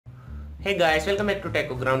Hey guys, welcome back to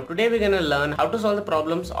Techogram. Today we're gonna learn how to solve the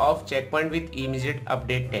problems of checkpoint with immediate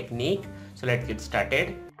update technique. So let's get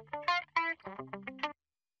started.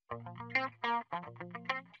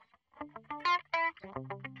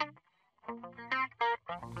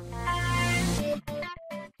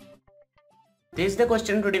 This is the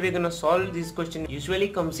question. Today we're gonna solve this question. Usually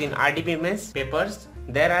comes in RDBMS papers.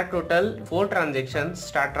 There are total 4 transactions.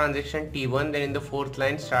 Start transaction T1, then in the 4th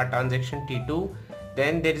line start transaction T2,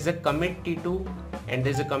 then there is a commit T2 and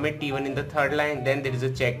there is a commit T1 in the 3rd line, then there is a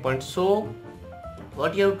checkpoint. So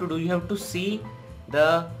what you have to do, you have to see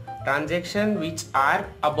the transaction which are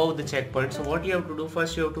above the checkpoint. So what you have to do,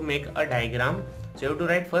 first you have to make a diagram. So you have to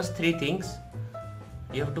write first 3 things.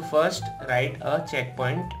 You have to first write a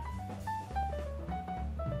checkpoint,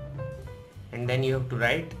 and then you have to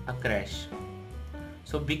write a crash.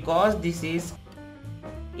 So because this is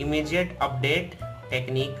immediate update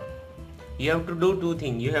technique, you have to do 2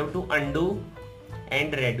 things. You have to undo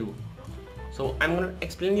and redo. So I'm going to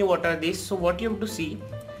explain you what are these. So what you have to see,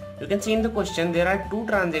 you can see in the question there are 2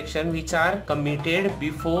 transactions which are committed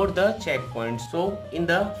before the checkpoint. So in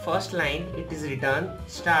the first line it is written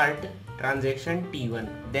start transaction T1,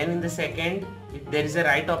 then in the second there is a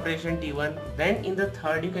write operation T1, then in the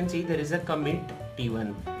third you can see there is a commit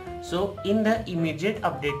T1. So in the immediate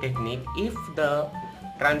update technique, if the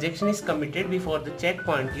transaction is committed before the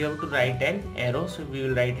checkpoint, you have to write an arrow. So we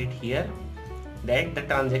will write it here that the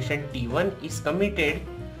transaction T1 is committed.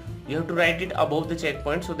 You have to write it above the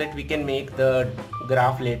checkpoint so that we can make the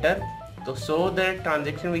graph later. So the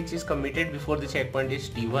transaction which is committed before the checkpoint is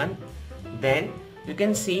T1. Then you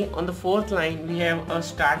can see on the 4th line we have a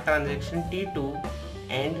start transaction T2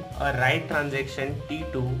 and a write transaction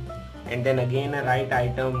T2, and then again a write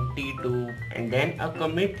item T2, and then a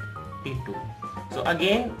commit T2. So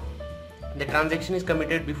again the transaction is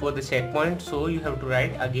committed before the checkpoint, so you have to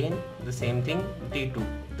write again the same thing T2.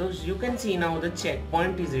 So you can see now the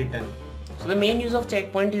checkpoint is written. So the main use of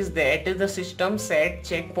checkpoint is that the system set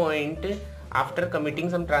checkpoint after committing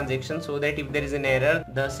some transaction, so that if there is an error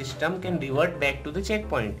the system can revert back to the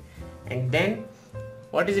checkpoint. And then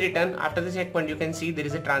what is written after the checkpoint, you can see there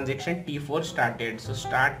is a transaction T4 started. So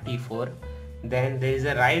start T4, then there is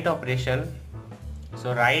a write operation,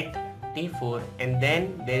 so write T4, and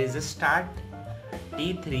then there is a start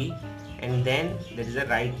T3, and then there is a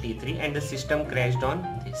write T3, and the system crashed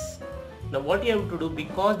on this. Now what you have to do,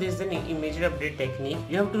 because this is an immediate update technique,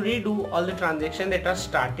 you have to redo all the transactions that are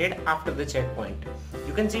started after the checkpoint.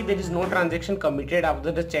 You can see there is no transaction committed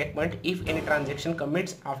after the checkpoint. If any transaction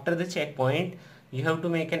commits after the checkpoint, you have to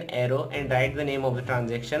make an arrow and write the name of the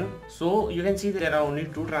transaction. So you can see there are only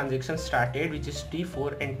 2 transactions started, which is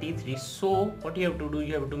T4 and T3. So what you have to do,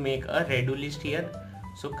 you have to make a redo list here.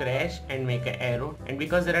 So crash and make an arrow, and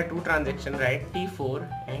because there are 2 transactions, write T4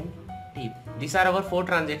 and T. These are our 4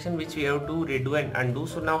 transactions which we have to redo and undo.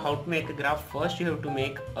 So now how to make a graph? First you have to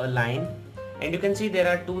make a line, and you can see there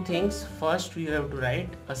are 2 things. First we have to write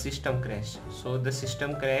a system crash. So the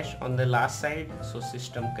system crash on the last side, so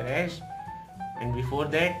system crash, and before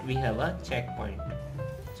that we have a checkpoint.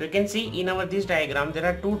 So you can see in our this diagram there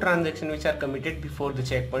are 2 transactions which are committed before the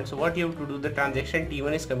checkpoint. So what you have to do, the transaction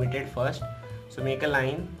T1 is committed first, so make a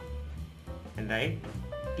line and write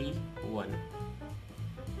T1,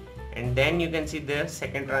 and then you can see the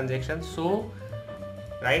second transaction, so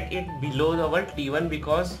write it below our T1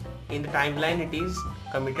 because in the timeline it is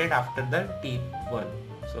committed after the T1.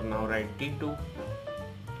 So now write T2,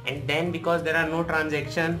 and then because there are no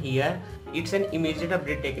transaction here, it's an immediate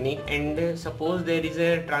update technique, and suppose there is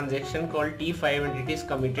a transaction called T5 and it is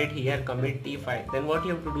committed here, commit T5, then what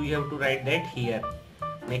you have to do, you have to write that here,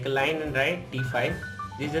 make a line and write T5.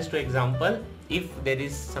 This is just an example. If there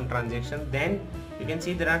is some transaction, then you can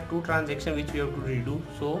see there are 2 transactions which we have to redo.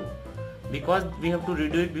 So because we have to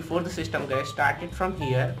redo it before the system crash, start it from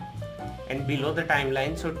here and below the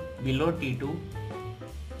timeline, so below T2,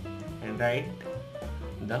 and write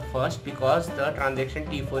the first, because the transaction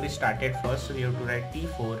T4 is started first, so you have to write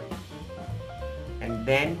T4, and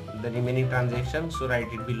then the remaining transaction, so write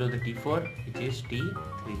it below the T4, which is T3.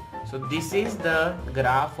 So this is the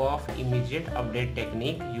graph of immediate update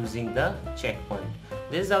technique using the checkpoint.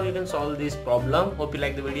 This is how you can solve this problem. Hope you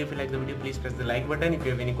like the video. If you like the video, please press the like button. If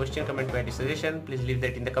you have any question, comment, query, suggestion, please leave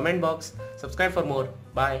that in the comment box. Subscribe for more.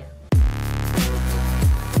 Bye.